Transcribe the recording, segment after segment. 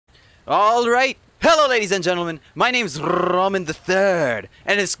Alright, hello ladies and gentlemen, my name's RamenTheThird,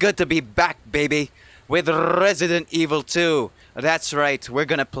 and it's good to be back, baby, with Resident Evil 2. That's right, we're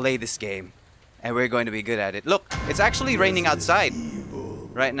gonna play this game, and we're going to be good at it. Look, it's actually raining outside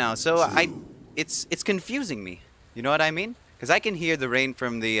right now, so it's confusing me, you know what I mean? Because I can hear the rain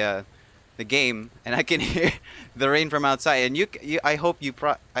from the game, and I can hear the rain from outside, and I hope you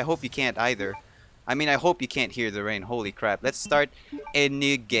can't either. I mean, I hope you can't hear the rain. Holy crap. Let's start a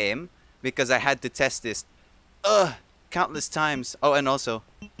new game because I had to test this countless times. Oh, and also,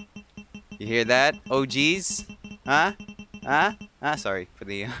 you hear that? Oh, geez. Huh? Sorry for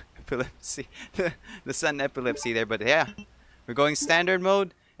the epilepsy. the sun epilepsy there, but yeah. We're going standard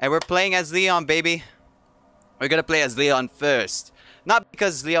mode and we're playing as Leon, baby. We're gonna play as Leon first. Not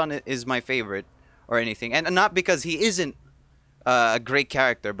because Leon is my favorite or anything, and not because he isn't a great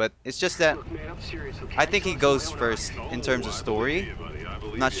character, but it's just that I think he goes first in terms of story.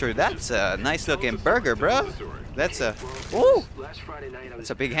 Not sure. That's a nice looking burger, bro. That's a that's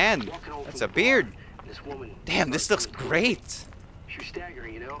a big hand. That's a beard. Damn, this looks great.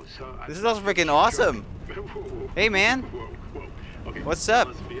 This looks freaking awesome. Hey man, what's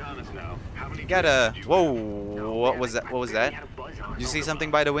up? You got a what was that? What was that? Did you see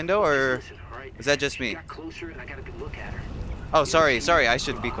something by the window, or was that just me? Oh, sorry, I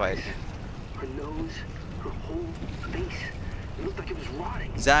should be quiet. Her nose, her whole face, it looked like it was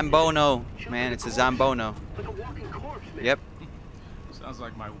rotting. Zambono, man, it's a Zambono. Like a walking corpse, man. Yep. Sounds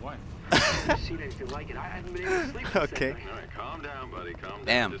like my wife. I've seen anything like it. I haven't been able to sleep. Okay. All right, calm down, buddy. Calm down.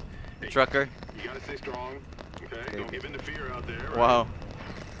 Damn. Just, hey, Trucker. You gotta stay strong. Okay. Don't give in to fear out there. Right? Wow.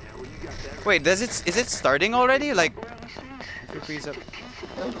 Yeah, well, you got that. Wait, is it starting already? Like, if you freeze up.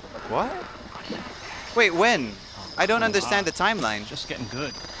 What? Wait, when? I don't understand the timeline. Just getting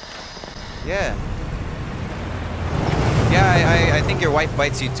good. Yeah. Yeah, I think your wife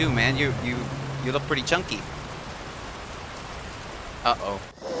bites you too, man. You look pretty chunky. Uh-oh.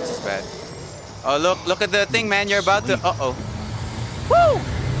 This is bad. Oh, look at the thing, man. You're about to... Uh-oh. Woo!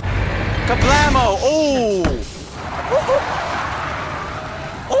 Kablamo! Oh!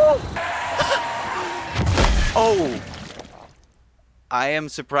 Oh! Oh! I am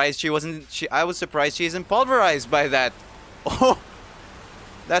surprised she wasn't... I was surprised she isn't pulverized by that. Oh!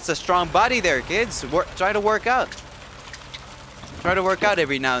 That's a strong body there, kids. Try to work out. Try to work out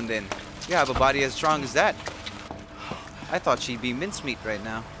every now and then. You have a body as strong as that. I thought she'd be mincemeat right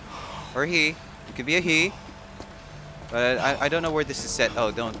now. Or he. It could be a he. But I don't know where this is set.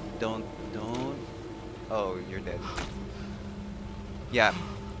 Oh, don't. Oh, you're dead. Yeah.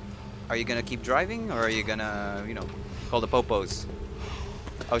 Are you gonna keep driving? Or are you gonna, you know, call the popos?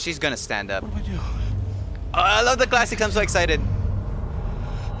 Oh, she's gonna stand up. What do I do? Oh, I love the classics. I'm so excited.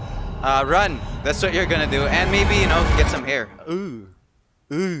 Run. That's what you're gonna do. And maybe, you know, get some hair. Ooh.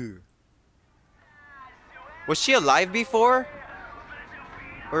 Ooh. Was she alive before?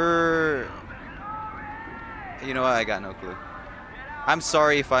 Or... You know what? I got no clue. I'm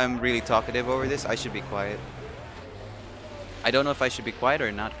sorry if I'm really talkative over this. I should be quiet. I don't know if I should be quiet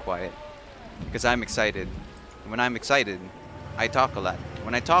or not quiet. Because I'm excited. When I'm excited, I talk a lot.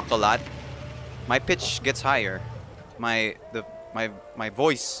 When I talk a lot, my pitch gets higher. My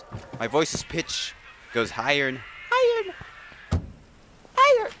voice's pitch goes higher and higher and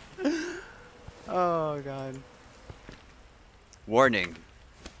higher. Oh god. Warning.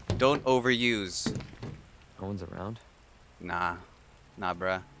 Don't overuse. No one's around? Nah,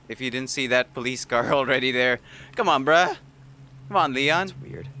 bruh. If you didn't see that police car already there, come on, bruh. Come on, Leon. It's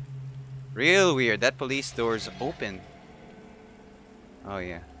weird. Real weird. That police door's open. Oh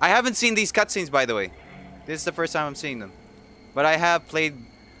yeah. I haven't seen these cutscenes, by the way. This is the first time I'm seeing them. But I have played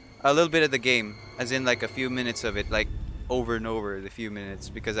a little bit of the game, as in like a few minutes of it, like over and over the few minutes,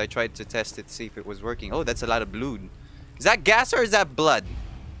 because I tried to test it to see if it was working. Oh, that's a lot of blood. Is that gas or is that blood?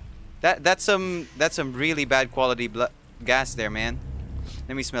 That's some really bad quality gas there, man.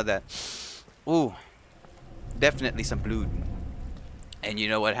 Let me smell that. Ooh, definitely some blood. And you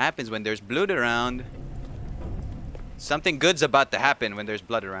know what happens when there's blood around? Something good's about to happen when there's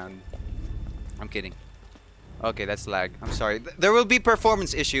blood around. I'm kidding. Okay, that's lag. I'm sorry. There will be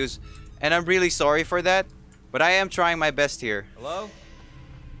performance issues, and I'm really sorry for that. But I am trying my best here. Hello?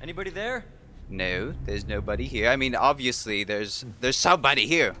 Anybody there? No, there's nobody here. I mean, obviously, there's somebody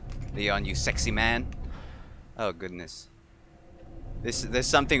here. Leon, you sexy man. Oh goodness. There's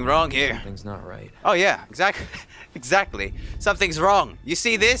something wrong here. Something's not right. Oh yeah, exactly. Exactly. Something's wrong. You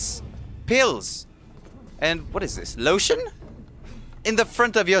see this? Pills. And what is this? Lotion? In the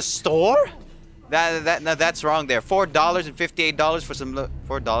front of your store? That's wrong there. $4.58 for some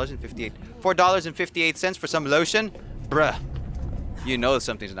 $4.58 for some lotion? Bruh. You know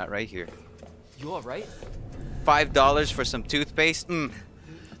something's not right here. You alright? $5 for some toothpaste?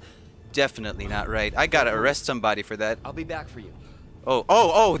 Definitely not right. I gotta arrest somebody for that. I'll be back for you.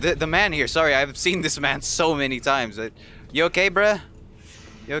 Oh, the man here. Sorry, I've seen this man so many times. You okay, bruh?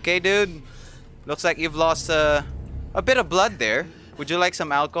 You okay, dude? Looks like you've lost a bit of blood there. Would you like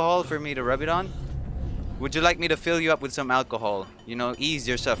some alcohol for me to rub it on? Would you like me to fill you up with some alcohol? You know, ease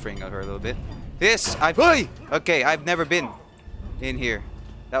your suffering for a little bit. Okay, I've never been in here.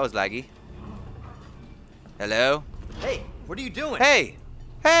 That was laggy. Hello? Hey, what are you doing? Hey!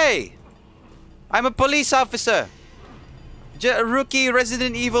 Hey! I'm a police officer. Rookie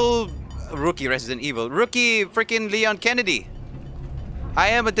freaking Leon Kennedy. I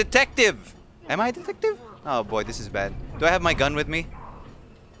am a detective. Am I a detective? Oh boy, this is bad. Do I have my gun with me?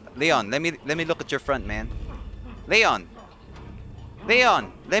 Leon, let me look at your front, man. Leon,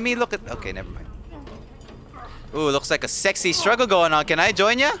 let me look at. Okay, never mind. Ooh, looks like a sexy struggle going on. Can I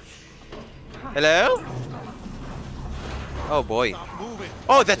join ya? Hello? Oh boy.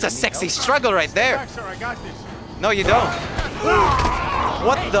 Oh, that's a sexy struggle right there. No, you don't.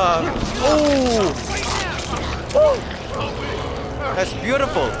 What the? Oh! That's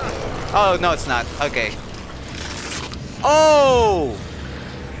beautiful. Oh, no, it's not. Okay. Oh!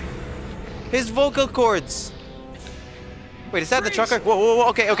 His vocal cords. Wait, is that the trucker? Whoa.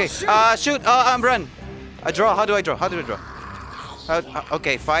 Okay. Shoot. Run. I draw. How do I draw?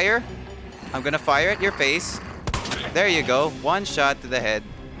 Okay, fire. I'm gonna fire at your face. There you go. One shot to the head.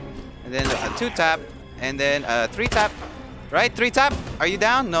 And then a 2 tap. And then 3 tap. Right? 3 tap? Are you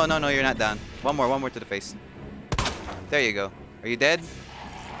down? No, you're not down. One more to the face. There you go. Are you dead?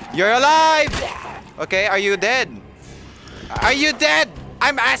 You're alive! Okay, are you dead? Are you dead?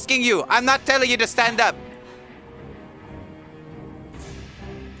 I'm asking you. I'm not telling you to stand up.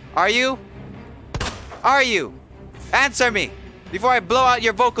 Are you? Are you? Answer me before I blow out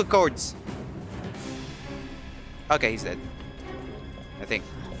your vocal cords. Okay, he's dead. I think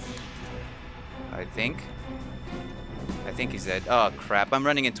he's dead. Oh crap, I'm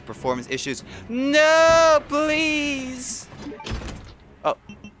running into performance issues. No, please. Oh,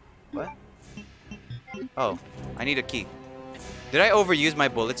 what? Oh, I need a key. Did I overuse my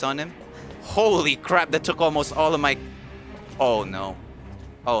bullets on him? Holy crap, that took almost all of my... Oh no.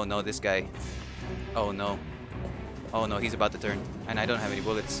 Oh no, this guy. Oh no. Oh no, he's about to turn. And I don't have any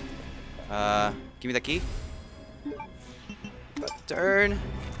bullets. Give me the key. About to turn.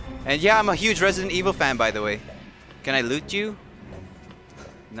 And yeah, I'm a huge Resident Evil fan, by the way. Can I loot you?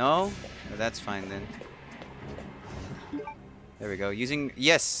 No? Well, that's fine then. There we go.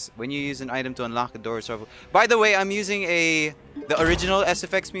 Yes, when you use an item to unlock a door. By the way, I'm using the original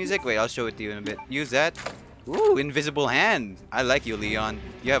SFX music. Wait, I'll show it to you in a bit. Use that. Ooh, invisible hand. I like you, Leon.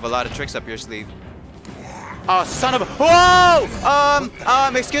 You have a lot of tricks up your sleeve. Oh, son of a...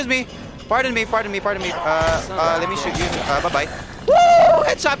 Whoa! Excuse me. Pardon me. Let me shoot you. Bye-bye. Woo!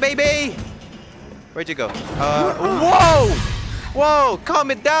 Headshot, baby! Where'd you go? Whoa!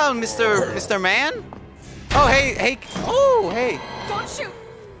 Calm it down, Mr. Man. Oh, hey. Oh, hey. Don't shoot!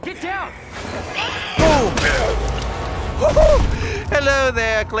 Get down! Boom! Hello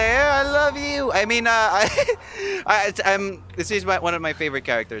there, Claire. I love you. I mean, this is one of my favorite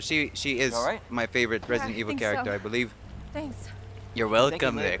characters. She is my favorite Resident Evil character, I believe. Thanks. You're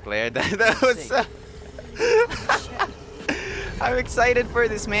welcome there, Claire. That was... I'm excited for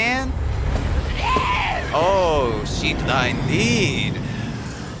this, man. Oh, sheet indeed.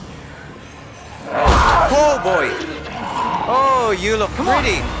 Oh boy. Oh, you look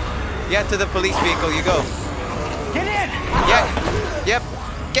pretty. Yeah, to the police vehicle you go. Get in! Yeah. Yep.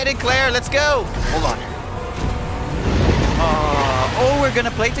 Get in, Claire. Let's go. Hold on. Oh, we're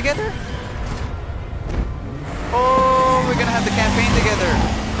gonna play together? Oh, we're gonna have the campaign together.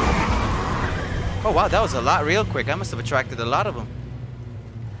 Oh wow, that was a lot real quick. I must have attracted a lot of them.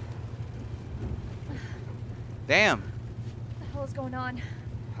 Damn. What the hell is going on?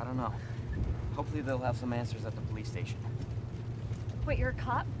 I don't know. Hopefully they'll have some answers at the police station. Wait, you're a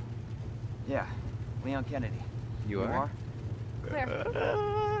cop? Yeah, Leon Kennedy. You are? Claire.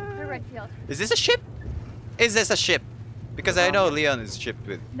 Claire Redfield. Is this a ship? Is this a ship? Because I know Leon is shipped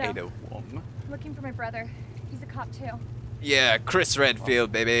with No. Ada Wong. Looking for my brother. He's a cop too. Yeah, Chris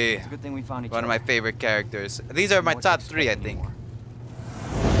Redfield, baby. It's a good thing we found each One other. of my favorite characters. These are my top 3, I think.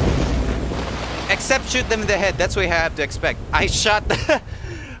 Except shoot them in the head. That's what you have to expect. I shot the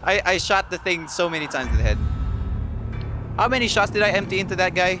I shot the thing so many times in the head. How many shots did I empty into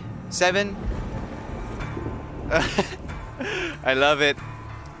that guy? 7? I love it.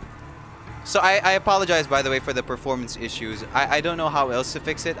 So I apologize, by the way, for the performance issues. I don't know how else to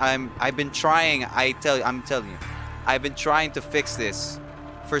fix it. I've been trying. I'm telling you. I've been trying to fix this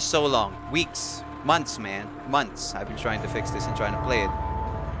for so long. Weeks. Months, man. Months. I've been trying to fix this and trying to play it.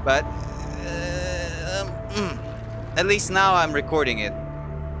 But at least now I'm recording it.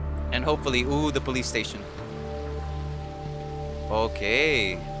 And hopefully, ooh, the police station.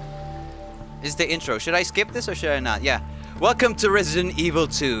 Okay. This is the intro. Should I skip this or should I not? Yeah. Welcome to Resident Evil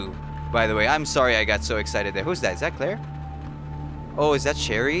 2. By the way, I'm sorry I got so excited there. Who's that? Is that Claire? Oh, is that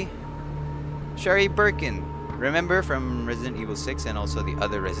Sherry? Sherry Birkin. Remember from Resident Evil 6 and also the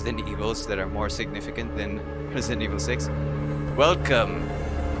other Resident Evils that are more significant than Resident Evil 6? Welcome,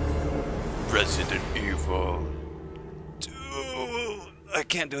 Resident Evil 2. I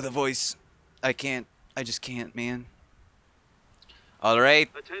can't do the voice. I can't. I just can't, man. Alright.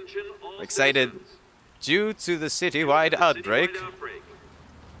 Attention all Excited. citizens. Due to the citywide outbreak.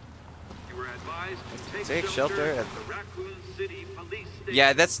 You were advised to Take shelter at the Raccoon City Police Station.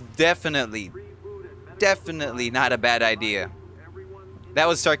 Yeah, that's definitely not a bad idea. That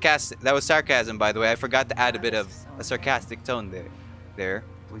was sarcastic. That was sarcasm, by the way. I forgot to add a bit of a sarcastic tone there.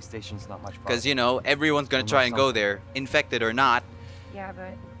 Police station's not much fun. Because, you know, everyone's going to try and go there, infected or not. Yeah,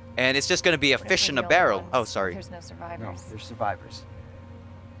 but And it's just going to be a what if fish we're in a the only barrel. ones? Oh, sorry. There's no No, survivors. there's survivors.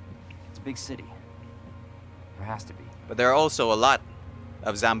 It's a big city. There has to be. But there are also a lot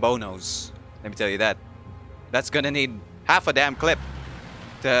of Zambonos. Let me tell you that. That's going to need half a damn clip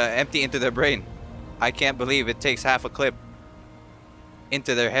to empty into their brain. I can't believe it takes half a clip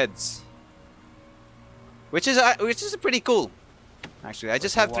into their heads. Which is pretty cool. Actually, I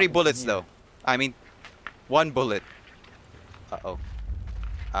just have 3 bullets though. I mean, 1 bullet. Uh-oh.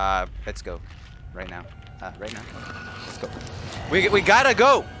 Let's go. Right now. Right now. Let's go. We gotta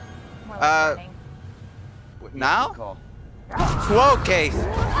go. More like running. Now? Good call. Whoa, okay.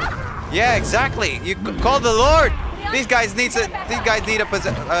 Yeah, exactly. You call the Lord. These guys need a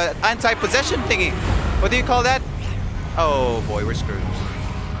anti-possession thingy. What do you call that? Oh boy, we're screwed.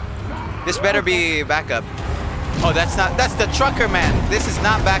 This better be backup. Oh, that's the trucker man. This is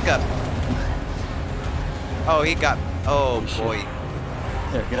not backup. Oh, he got. Oh boy.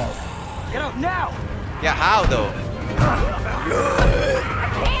 There, get out. Get out now! Yeah, how though?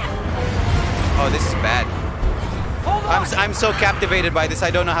 Oh, this is bad. Hold on! I'm so captivated by this.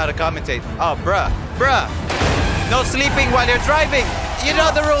 I don't know how to commentate. Oh, bruh. No sleeping while you're driving. You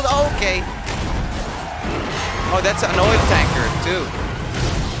know the rule. Oh, okay. Oh, that's an oil tanker too.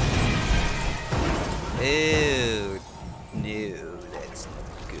 Ew. No, that's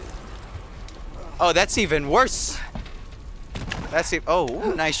not good. Oh, that's even worse. That's it. Oh,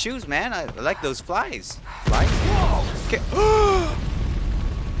 ooh, nice shoes, man. I like those flies. Flies? Okay.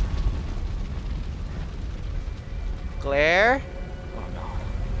 Claire? Oh no.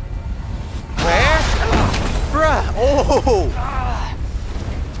 Claire? Bruh! Oh!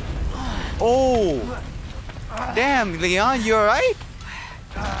 Oh! Damn, Leon, you alright?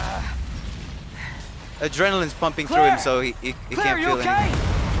 Adrenaline's pumping through him, so he Claire, can't you feel okay? anything.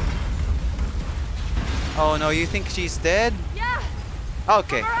 Oh no, you think she's dead? Yeah,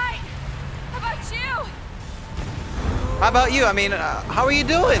 Okay. I'm alright. How about you? How about you? I mean, how are you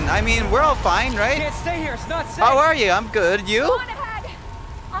doing? I mean, we're all fine, right? Can't stay here, it's not safe! How are you? I'm good. Go You? on ahead.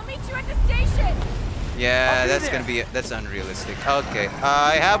 I'll meet you at the station. Yeah, I'll be that's there. gonna be that's unrealistic. Okay,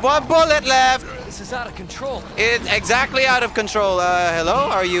 I have 1 bullet left. This is out of control. It's exactly out of control. Hello?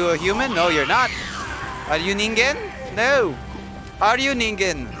 Are you a human? No, you're not. Are you Ningen? No. Are you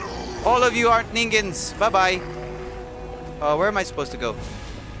Ningen? All of you aren't Ningens. Bye-bye. Where am I supposed to go?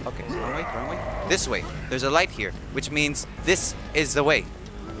 Okay, wrong way. This way. There's a light here, which means this is the way.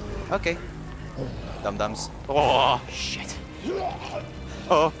 Okay. Dum-dums. Oh, shit.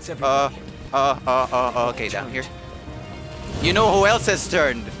 Oh, okay, down here. You know who else has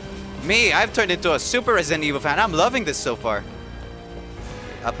turned? Me. I've turned into a super Resident Evil fan. I'm loving this so far.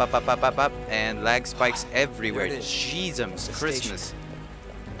 Up, and lag spikes everywhere. There it is. Jesus The Christmas. station.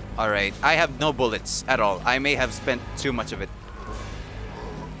 Alright, I have no bullets at all. I may have spent too much of it.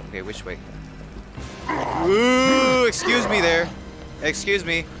 Okay, which way? Ooh, excuse me there. Excuse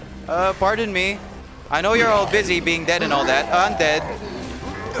me. Pardon me. I know you're all busy being dead and all that. Undead.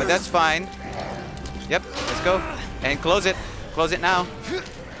 But that's fine. Yep, let's go. And close it. Close it now.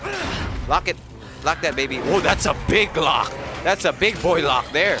 Lock it. Lock that baby. Oh, that's a big lock. That's a big boy lock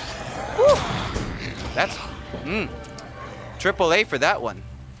there. Woo. That's triple A for that one.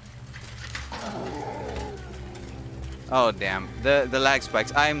 Oh damn, the lag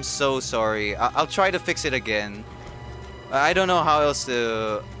spikes. I'm so sorry. I'll try to fix it again. I don't know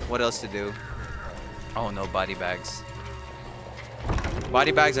what else to do. Oh no, body bags.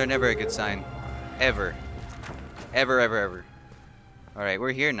 Body bags are never a good sign. Ever. Ever. Alright,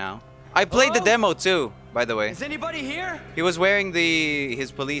 we're here now. I played the Hello? demo too, by the way. Is anybody here? He was wearing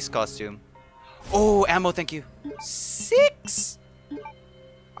his police costume. Oh, ammo, thank you. 6?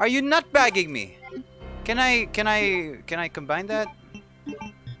 Are you nutbagging me? Can I combine that?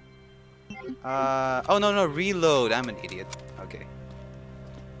 Oh no, reload. I'm an idiot. Okay.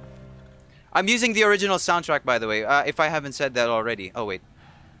 I'm using the original soundtrack, by the way, if I haven't said that already. Oh, wait.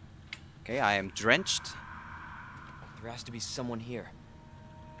 Okay, I am drenched. There has to be someone here.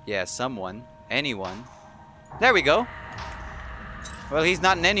 Yeah, someone. Anyone. There we go. Well, he's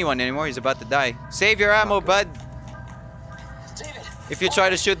not an anyone anymore. He's about to die. Save your ammo, bud. David, If you try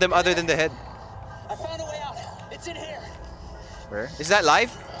to shoot them other than the head. I found a way out. It's in here. Where? Is that live?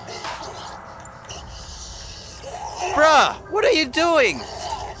 Bruh, what are you doing?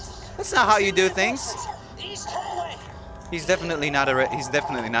 That's not how you do things. East, turn away. He's definitely not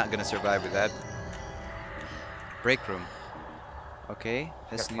gonna survive with that. Break room. Okay,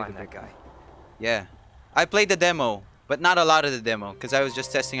 let's Gotta leave find the that break. guy. Yeah, I played the demo, but not a lot of the demo, because I was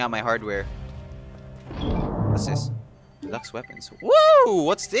just testing out my hardware. What's this? Deluxe weapons. Woo!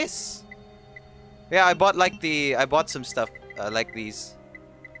 What's this? Yeah, I bought some stuff like these,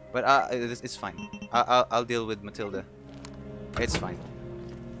 but it's fine. I'll deal with Matilda. It's fine.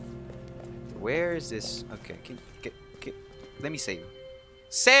 Where is this? Okay, let me save.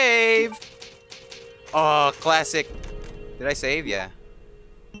 Save! Oh, classic. Did I save? Yeah.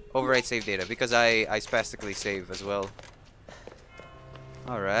 Overwrite save data because I spastically save as well.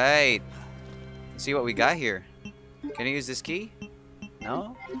 Alright. Let's see what we got here. Can I use this key?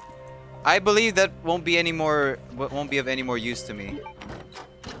 No? I believe that won't be of any more use to me.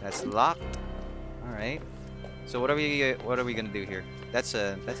 That's locked. Alright. So what are we gonna do here? That's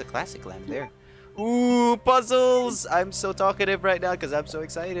a classic lamp there. Ooh, puzzles! I'm so talkative right now because I'm so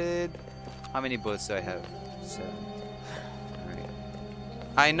excited. How many bullets do I have? 7. Alright.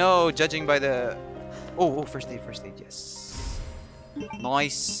 I know, judging by the... Oh, first aid, yes.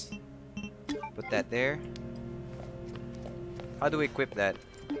 Nice. Put that there. How do we equip that?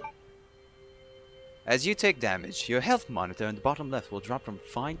 As you take damage, your health monitor in the bottom left will drop from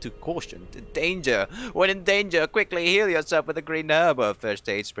fine to caution to danger. When in danger, quickly heal yourself with a green herb or first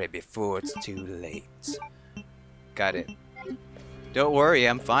aid spray before it's too late. Got it. Don't worry,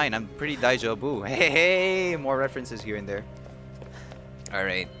 I'm fine. I'm pretty daijoubu. Hey, more references here and there.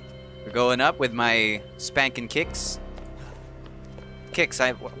 Alright. We're going up with my spanking kicks.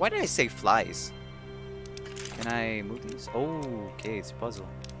 Why did I say flies? Can I move these? Oh, okay, it's a puzzle.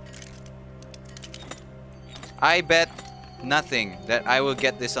 I bet nothing that I will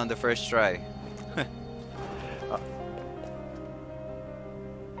get this on the first try.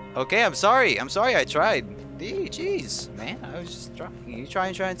 Okay, I'm sorry. I tried. Jeez, man. I was just trying. You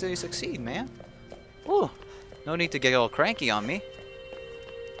trying until you succeed, man. Ooh. No need to get all cranky on me.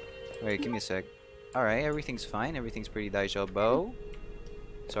 Wait, give me a sec. Alright, everything's fine. Everything's pretty daijoubu.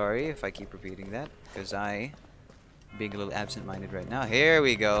 Sorry if I keep repeating that, because I'm being a little absent-minded right now. Here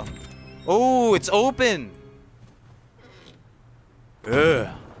we go. Oh, it's open! Ugh.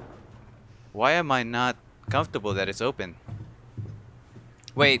 Why am I not comfortable that it's open?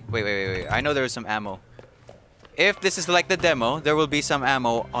 Wait. I know there is some ammo. If this is like the demo, there will be some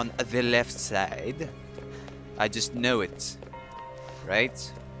ammo on the left side. I just know it.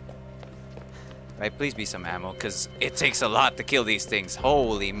 Right? Right, please be some ammo, because it takes a lot to kill these things.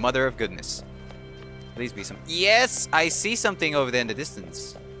 Holy mother of goodness. Please be some... Yes! I see something over there in the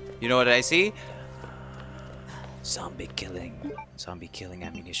distance. You know what I see? Zombie killing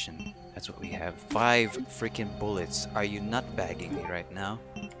ammunition. That's what we have. 5 freaking bullets. Are you nutbagging me right now?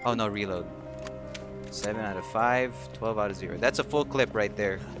 Oh no, reload. 7 out of 5, 12 out of 0. That's a full clip right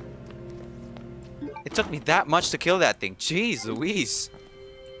there. It took me that much to kill that thing. Jeez Louise.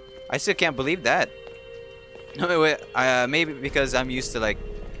 I still can't believe that. No, wait, maybe because I'm used to like...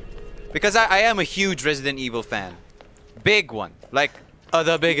 Because I am a huge Resident Evil fan. Big one. Like,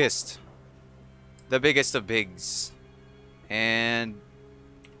 the biggest. The biggest of bigs. And...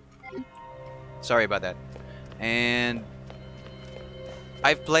 Sorry about that. And...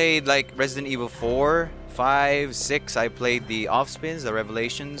 I've played like Resident Evil 4, 5, 6. I played the Offspins, the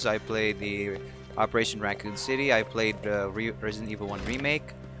Revelations. I played the Operation Raccoon City. I played Resident Evil 1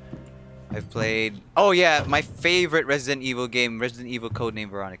 Remake. I've played... Oh yeah, my favorite Resident Evil game, Resident Evil Codename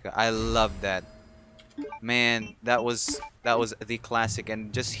Veronica. I love that. Man, that was the classic,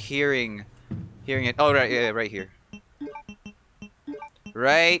 and just hearing it. Oh right, yeah, right here.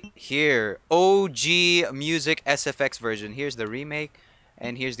 Right here. OG music SFX version. Here's the remake,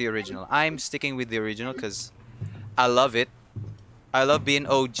 and here's the original. I'm sticking with the original because I love it. I love being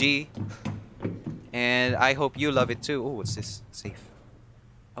OG, and I hope you love it too. Oh, what's this? Safe.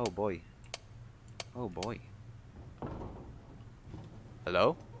 Oh boy. Oh boy.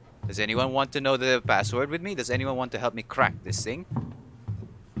 Hello? Does anyone want to know the password with me? Does anyone want to help me crack this thing?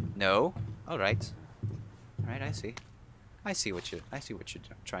 No? Alright. Alright, I see. I see what you're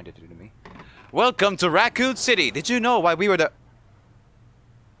trying to do to me. Welcome to Raccoon City! Did you know why we were the...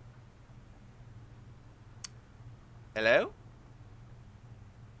 Hello?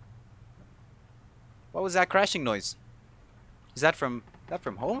 What was that crashing noise? Is that from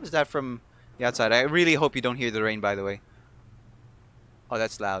home? Is that from the outside? I really hope you don't hear the rain, by the way. Oh,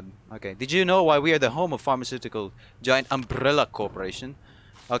 that's loud. Okay. Did you know why we are the home of pharmaceutical giant umbrella corporation?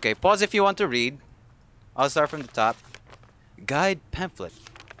 Okay, pause if you want to read. I'll start from the top. Guide pamphlet.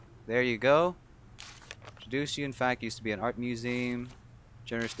 There you go. Introduce you, in fact, used to be an art museum.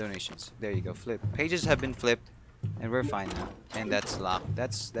 Generous donations. There you go. Flip. Pages have been flipped, and we're fine now. And that's locked.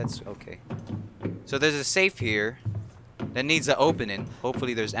 That's okay. So there's a safe here that needs an opening.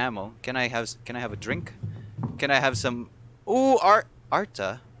 Hopefully there's ammo. Can I have a drink? Can I have some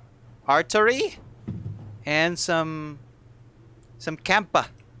artery and some Campa.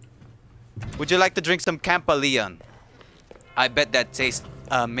 Would you like to drink some Campa, Leon? I bet that tastes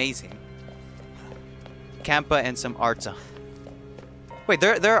amazing. Campa and some Arta. Wait,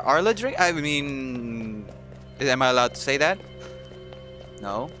 there are Arla drink? I mean, am I allowed to say that?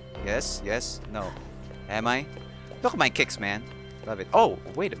 No. Yes. Yes. No. Am I? Look at my kicks, man. Love it. Oh,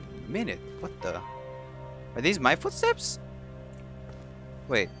 wait a minute. What the? Are these my footsteps?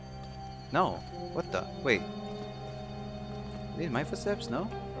 Wait. No. What the? Wait. Are these my footsteps? No?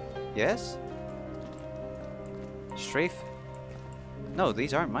 Yes? Strafe? No,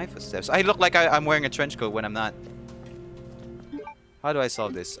 these aren't my footsteps. I look like I'm wearing a trench coat when I'm not. How do I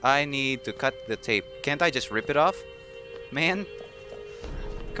solve this? I need to cut the tape. Can't I just rip it off? Man?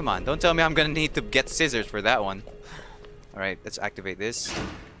 Come on, don't tell me I'm gonna need to get scissors for that one. Alright, let's activate this.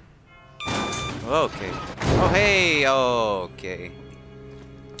 Okay. Oh, hey! Okay.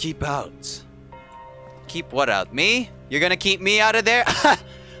 Keep out. Keep what out? Me? You're gonna keep me out of there?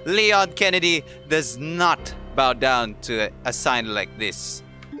 Leon Kennedy does not bow down to a sign like this.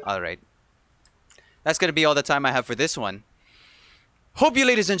 Alright. That's gonna be all the time I have for this one. Hope you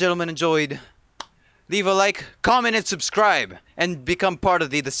ladies and gentlemen enjoyed. Leave a like, comment, and subscribe. And become part of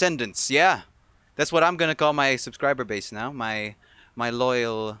the Descendants, yeah? That's what I'm gonna call my subscriber base now. My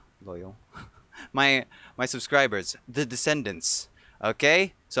loyal... my subscribers. The Descendants.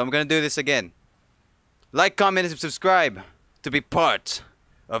 Okay? So I'm gonna do this again. Like, comment, and subscribe to be part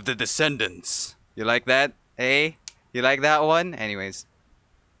of the Descendants. You like that? Hey? You like that one? Anyways.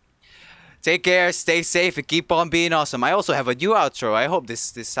 Take care, stay safe, and keep on being awesome. I also have a new outro. I hope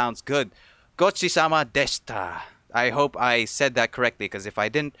this sounds good. Gochi-sama deshita. I hope I said that correctly, because if I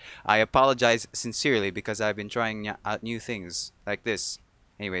didn't, I apologize sincerely, because I've been trying out new things like this.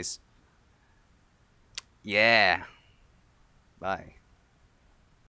 Anyways. Yeah. Bye.